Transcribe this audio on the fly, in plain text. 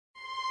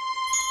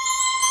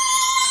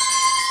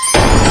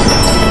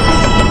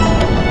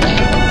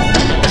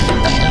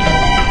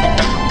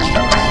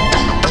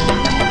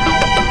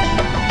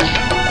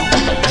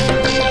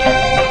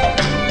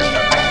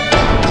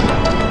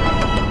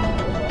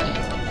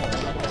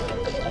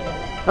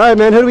right,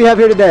 man. Who do we have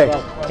here today?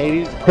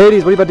 Hades.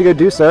 Hades, what are you about to go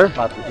do, sir?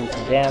 About to do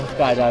some damn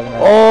skydiving.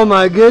 Oh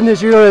my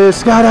goodness, you're going to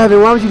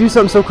skydiving. Why would you do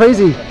something so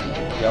crazy?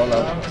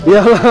 YOLO.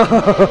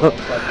 YOLO.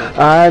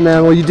 Alright,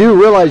 man. Well, you do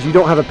realize you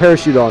don't have a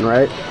parachute on,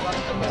 right?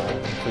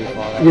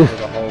 Freefall. Yeah.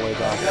 The whole way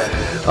down.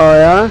 Oh,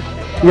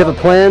 yeah? You have a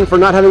plan for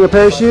not having a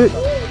parachute?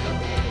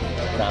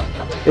 No.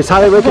 It's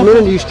highly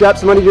recommended you strap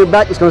somebody to your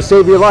back that's going to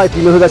save your life.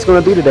 You know who that's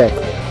going to be today?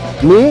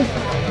 Me? Right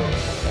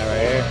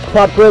here.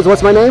 Pop quiz,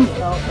 what's my name?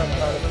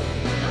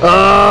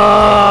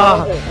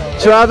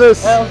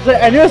 Travis.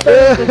 I knew it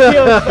started with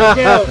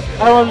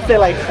I don't want to say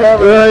like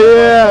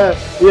Trevor.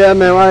 Yeah,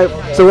 man. All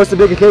right. So what's the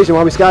big occasion?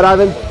 Why are we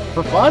skydiving?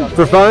 For fun.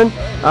 For fun?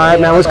 All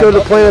right, man. Let's go to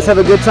the plane. Let's have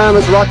a good time.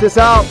 Let's rock this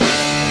out.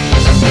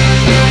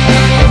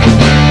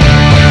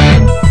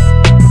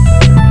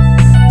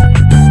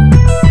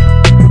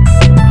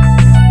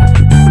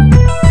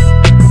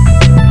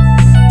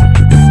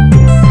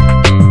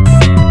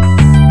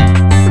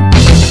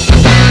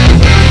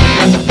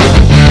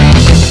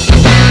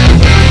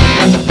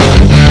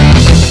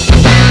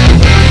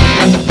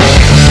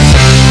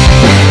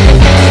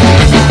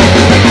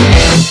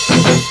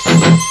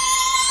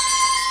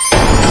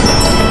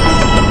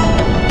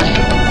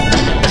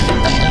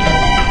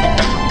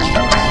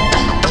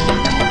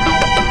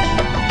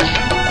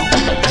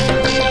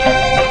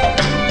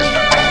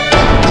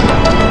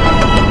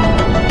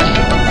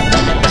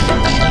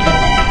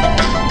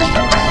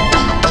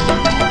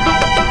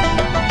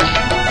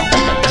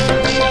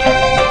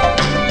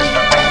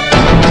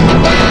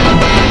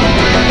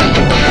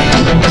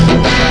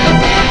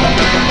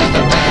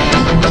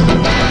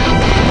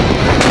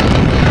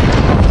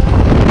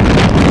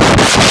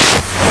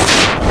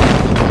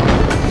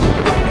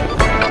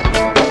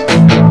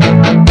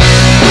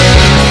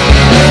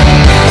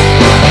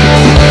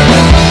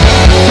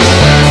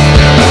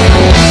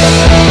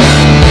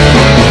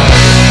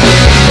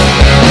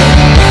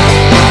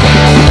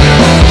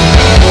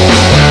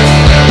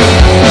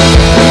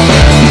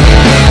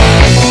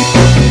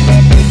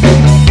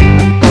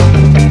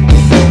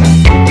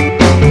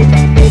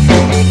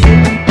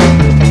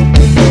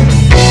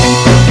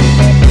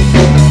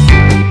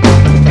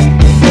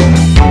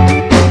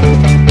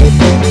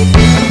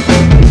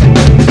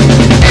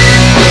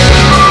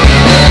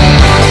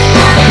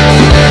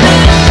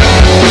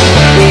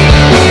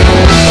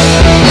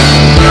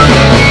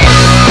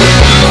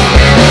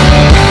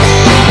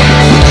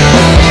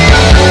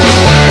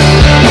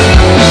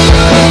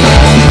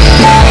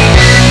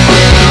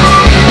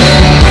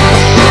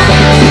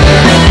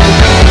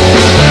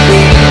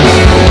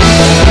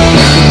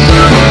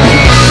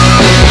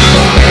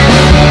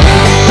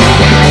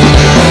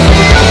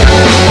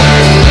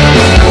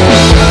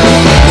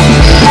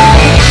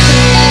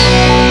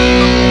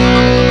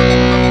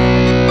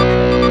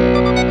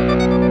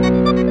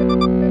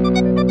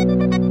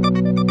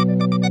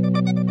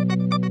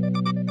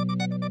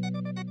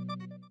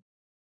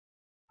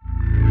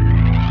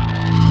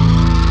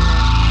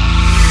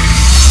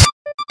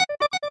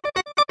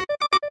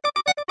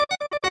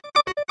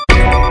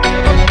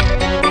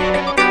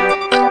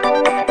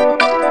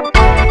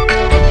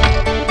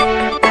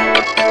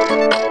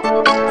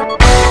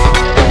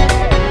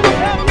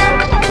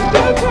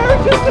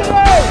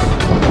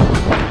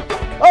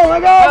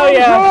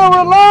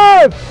 We're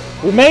live!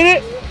 We made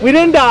it. We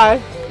didn't die.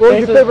 What was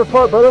your favorite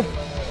part, brother?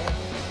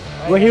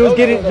 When he was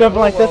jumping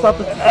like this off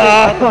the plane.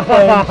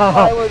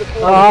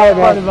 Alright,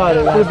 man.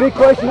 So the big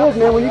question is,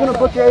 man, when are you going to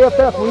book your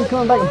AFF? When are you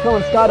coming back and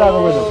coming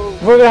skydiving with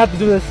us? We're going to have to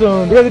do this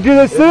soon. We're going to do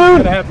this soon?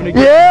 It's going to happen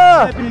again.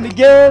 Yeah! It's happening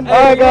again.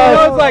 Alright,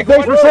 guys. Like,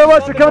 thanks so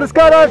much for coming to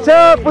Skydive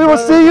Taft. We will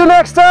see you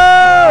next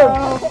time!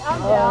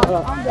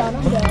 I'm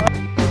down.